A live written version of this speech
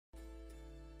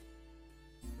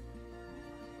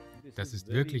Das ist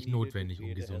wirklich notwendig,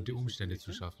 um gesunde Umstände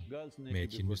zu schaffen.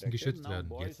 Mädchen müssen geschützt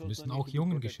werden. Jetzt müssen auch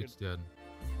Jungen geschützt werden.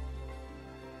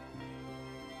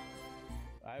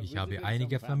 Ich habe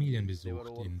einige Familien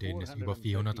besucht, in denen es über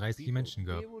 430 Menschen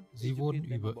gab. Sie wurden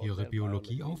über ihre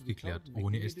Biologie aufgeklärt,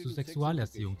 ohne es zur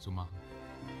Sexualerziehung zu machen.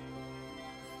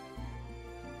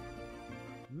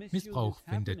 Missbrauch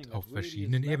findet auf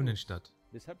verschiedenen Ebenen statt.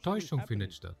 Täuschung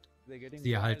findet statt.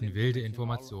 Sie erhalten wilde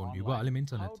Informationen überall im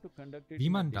Internet. Wie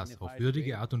man das auf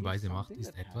würdige Art und Weise macht,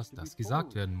 ist etwas, das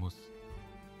gesagt werden muss.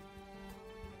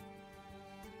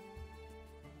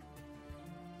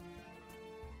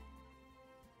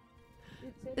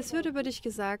 Es wird über dich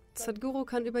gesagt, Sadhguru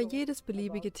kann über jedes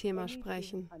beliebige Thema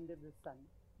sprechen.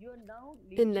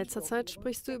 In letzter Zeit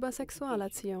sprichst du über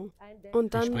Sexualerziehung.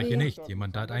 Und dann Ich spreche nicht,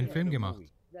 jemand hat einen Film gemacht.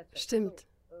 Stimmt,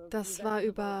 das war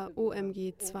über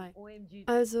OMG 2.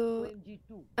 Also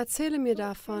erzähle mir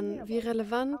davon, wie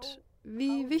relevant,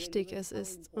 wie wichtig es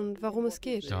ist und warum es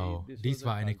geht. Schau, dies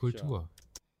war eine Kultur,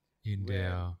 in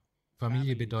der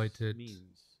Familie bedeutet,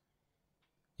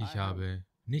 ich habe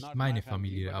nicht meine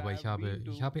Familie, aber ich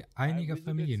habe einige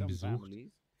Familien besucht,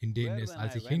 in denen es,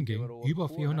 als ich hinging, über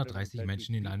 430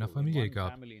 Menschen in einer Familie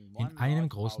gab, in einem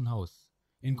großen Haus,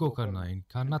 in Gokarna, in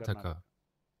Karnataka.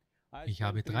 Ich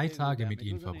habe 3 Tage mit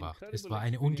ihnen verbracht. Es war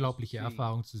eine unglaubliche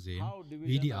Erfahrung zu sehen,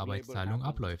 wie die Arbeitsteilung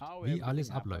abläuft, wie alles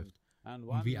abläuft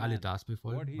und wie alle das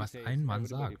befolgen, was ein Mann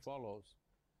sagt.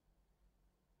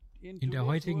 In der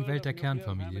heutigen Welt der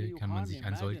Kernfamilie kann man sich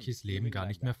ein solches Leben gar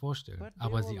nicht mehr vorstellen.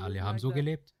 Aber sie alle haben so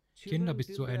gelebt. Kinder bis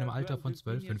zu einem Alter von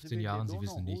 12, 15 Jahren, sie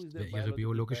wissen nicht, wer ihre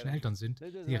biologischen Eltern sind.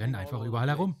 Sie rennen einfach überall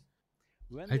herum.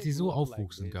 Als sie so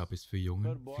aufwuchsen, gab es für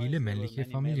Jungen viele männliche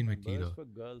Familienmitglieder.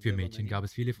 Für Mädchen gab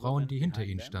es viele Frauen, die hinter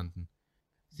ihnen standen.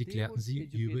 Sie klärten sie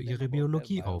über ihre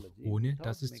Biologie auf, ohne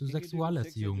dass es zu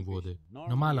Sexualerziehung wurde.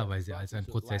 Normalerweise als ein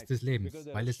Prozess des Lebens.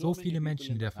 Weil es so viele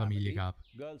Menschen in der Familie gab,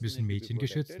 müssen Mädchen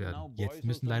geschützt werden. Jetzt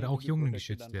müssen leider auch Jungen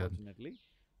geschützt werden.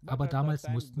 Aber damals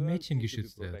mussten Mädchen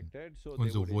geschützt werden.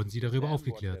 Und so wurden sie darüber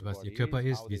aufgeklärt, was ihr Körper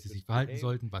ist, wie sie sich verhalten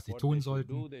sollten, was sie tun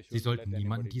sollten. Sie sollten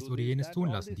niemanden dies oder jenes tun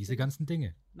lassen, diese ganzen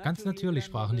Dinge. Ganz natürlich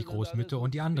sprachen die Großmütter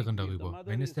und die anderen darüber.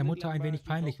 Wenn es der Mutter ein wenig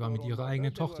peinlich war, mit ihrer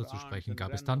eigenen Tochter zu sprechen,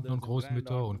 gab es Tanten und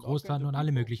Großmütter und Großtanten und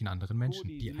alle möglichen anderen Menschen,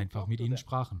 die einfach mit ihnen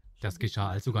sprachen. Das geschah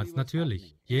also ganz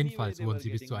natürlich. Jedenfalls wurden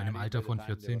sie bis zu einem Alter von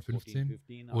 14,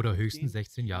 15 oder höchstens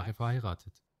 16 Jahre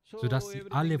verheiratet, sodass sie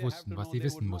alle wussten, was sie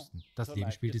wissen mussten. Das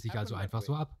Leben spielte sich also einfach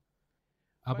so ab.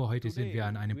 Aber heute sind wir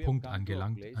an einem Punkt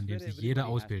angelangt, an dem sich jeder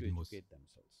ausbilden muss.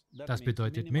 Das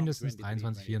bedeutet mindestens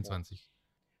 23, 24.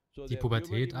 Die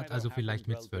Pubertät hat also vielleicht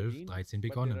mit 12, 13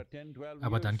 begonnen.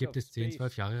 Aber dann gibt es 10,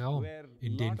 12 Jahre Raum,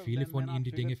 in denen viele von ihnen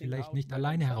die Dinge vielleicht nicht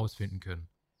alleine herausfinden können.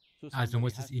 Also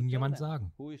muss es ihnen jemand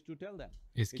sagen.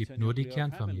 Es gibt nur die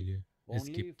Kernfamilie.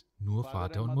 Es gibt nur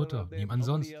Vater und Mutter, niemand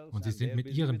sonst. Und sie sind mit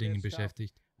ihren Dingen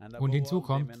beschäftigt. Und hinzu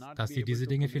kommt, dass sie diese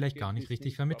Dinge vielleicht gar nicht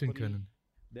richtig vermitteln können.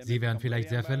 Sie werden vielleicht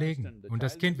sehr verlegen. Und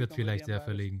das Kind wird vielleicht sehr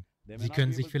verlegen. Sie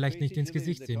können sich vielleicht nicht ins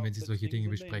Gesicht sehen, wenn sie solche Dinge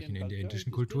besprechen. In der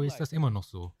indischen Kultur ist das immer noch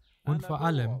so. Und vor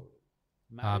allem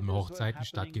haben Hochzeiten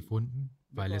stattgefunden,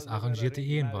 weil es arrangierte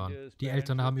Ehen waren. Die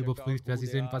Eltern haben überprüft, wer sie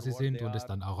sind, was sie sind und es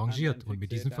dann arrangiert. Und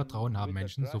mit diesem Vertrauen haben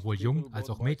Menschen, sowohl Jung als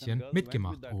auch Mädchen,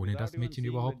 mitgemacht, ohne das Mädchen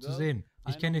überhaupt zu sehen.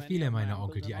 Ich kenne viele meiner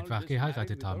Onkel, die einfach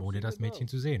geheiratet haben, ohne das Mädchen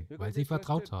zu sehen, weil sie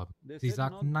vertraut haben. Sie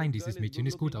sagten, nein, dieses Mädchen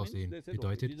ist gut aussehend.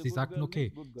 Bedeutet, sie sagten,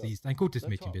 okay, sie ist ein gutes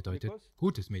Mädchen, bedeutet,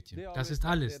 gutes Mädchen. Das ist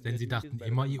alles, denn sie dachten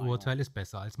immer, ihr Urteil ist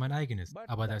besser als mein eigenes.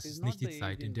 Aber das ist nicht die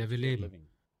Zeit, in der wir leben.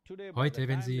 Heute,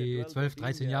 wenn Sie 12,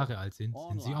 13 Jahre alt sind,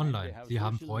 sind Sie online. Sie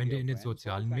haben Freunde in den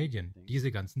sozialen Medien.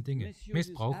 Diese ganzen Dinge.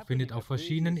 Missbrauch findet auf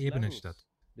verschiedenen Ebenen statt.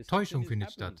 Täuschung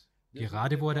findet statt.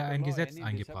 Gerade wurde ein Gesetz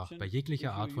eingebracht. Bei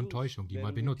jeglicher Art von Täuschung, die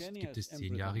man benutzt, gibt es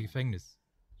 10 Jahre Gefängnis.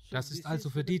 Das ist also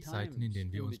für die Zeiten, in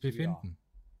denen wir uns befinden.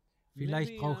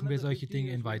 Vielleicht brauchen wir solche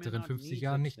Dinge in weiteren 50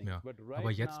 Jahren nicht mehr.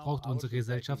 Aber jetzt braucht unsere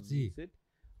Gesellschaft sie.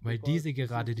 Weil diese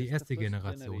gerade die erste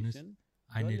Generation ist,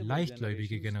 eine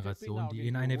leichtgläubige Generation, die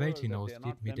in eine Welt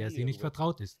hinausgeht, mit der sie nicht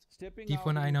vertraut ist, die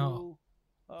von einer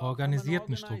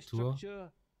organisierten Struktur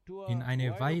in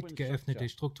eine weit geöffnete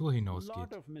Struktur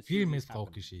hinausgeht. Viel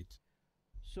Missbrauch geschieht.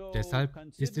 Deshalb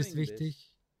ist es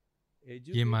wichtig,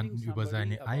 jemanden über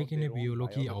seine eigene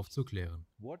Biologie aufzuklären,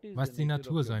 was die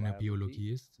Natur seiner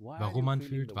Biologie ist, warum man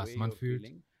fühlt, was man fühlt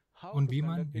und wie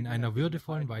man in einer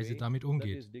würdevollen Weise damit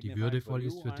umgeht, die würdevoll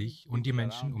ist für dich und die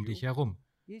Menschen um dich herum.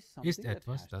 Ist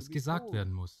etwas, das gesagt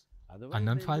werden muss.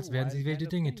 Andernfalls werden sie wilde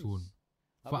Dinge tun.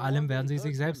 Vor allem werden sie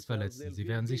sich selbst verletzen, sie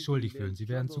werden sich schuldig fühlen, sie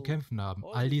werden zu kämpfen haben,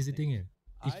 all diese Dinge.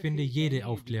 Ich finde, jede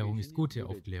Aufklärung ist gute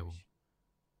Aufklärung.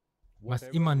 Was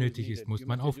immer nötig ist, muss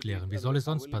man aufklären. Wie soll es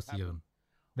sonst passieren?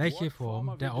 Welche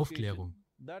Form der Aufklärung?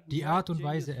 Die Art und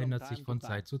Weise ändert sich von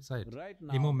Zeit zu Zeit.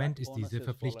 Im Moment ist diese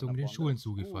Verpflichtung den Schulen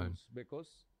zugefallen,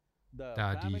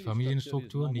 da die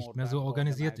Familienstruktur nicht mehr so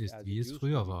organisiert ist, wie es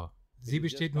früher war. Sie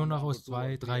besteht nur noch aus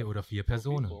 2, 3 oder 4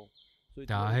 Personen.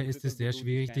 Daher ist es sehr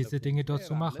schwierig, diese Dinge dort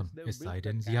zu machen, es sei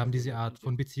denn, sie haben diese Art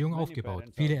von Beziehung aufgebaut.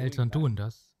 Viele Eltern tun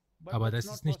das, aber das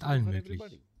ist nicht allen möglich.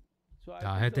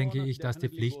 Daher denke ich, dass die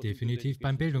Pflicht definitiv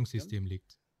beim Bildungssystem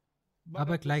liegt.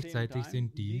 Aber gleichzeitig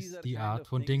sind dies die Art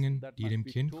von Dingen, die dem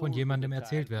Kind von jemandem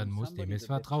erzählt werden muss, dem es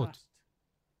vertraut.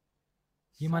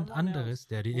 Jemand anderes,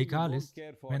 der dir egal ist,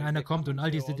 wenn einer kommt und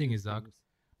all diese Dinge sagt,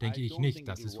 denke ich nicht,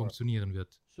 dass es funktionieren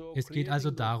wird. Es geht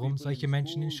also darum, solche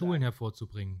Menschen in Schulen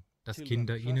hervorzubringen, dass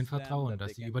Kinder ihnen vertrauen,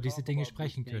 dass sie über diese Dinge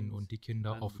sprechen können und die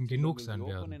Kinder offen genug sein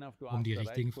werden, um die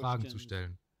richtigen Fragen zu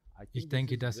stellen. Ich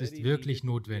denke, das ist wirklich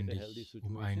notwendig,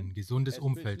 um ein gesundes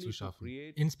Umfeld zu schaffen,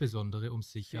 insbesondere um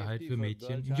Sicherheit für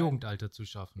Mädchen im Jugendalter zu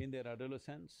schaffen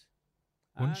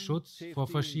und Schutz vor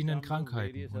verschiedenen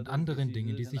Krankheiten und anderen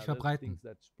Dingen, die sich verbreiten.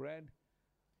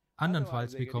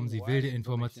 Andernfalls bekommen sie wilde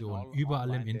Informationen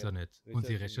überall im Internet und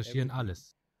sie recherchieren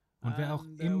alles. Und wer auch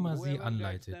immer sie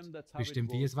anleitet,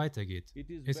 bestimmt, wie es weitergeht.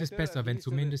 Es ist besser, wenn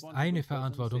zumindest eine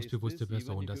verantwortungsbewusste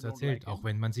Person das erzählt, auch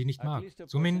wenn man sie nicht mag.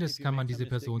 Zumindest kann man diese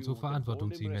Person zur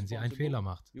Verantwortung ziehen, wenn sie einen Fehler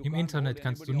macht. Im Internet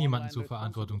kannst du niemanden zur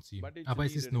Verantwortung ziehen, aber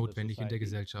es ist notwendig in der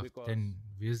Gesellschaft, denn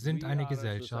wir sind eine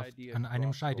Gesellschaft an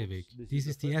einem Scheideweg. Dies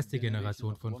ist die erste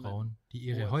Generation von Frauen, die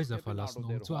ihre Häuser verlassen,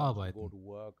 um zu arbeiten.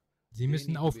 Sie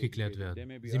müssen aufgeklärt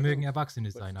werden. Sie mögen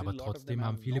Erwachsene sein, aber trotzdem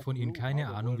haben viele von ihnen keine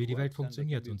Ahnung, wie die Welt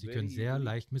funktioniert und sie können sehr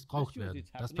leicht missbraucht werden.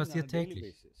 Das passiert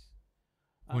täglich.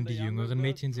 Und die jüngeren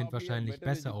Mädchen sind wahrscheinlich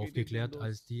besser aufgeklärt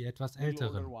als die etwas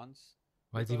älteren,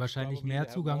 weil sie wahrscheinlich mehr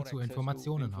Zugang zu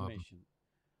Informationen haben.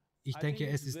 Ich denke,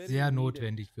 es ist sehr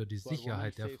notwendig für die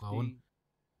Sicherheit der Frauen,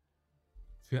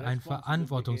 für ein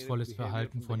verantwortungsvolles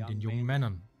Verhalten von den jungen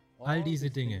Männern. All diese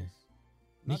Dinge.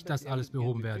 Nicht, dass alles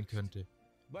behoben werden könnte.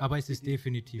 Aber es ist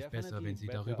definitiv besser, wenn sie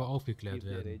darüber aufgeklärt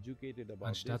werden,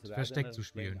 anstatt versteckt zu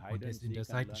spielen und es in der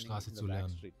Seitenstraße zu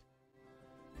lernen.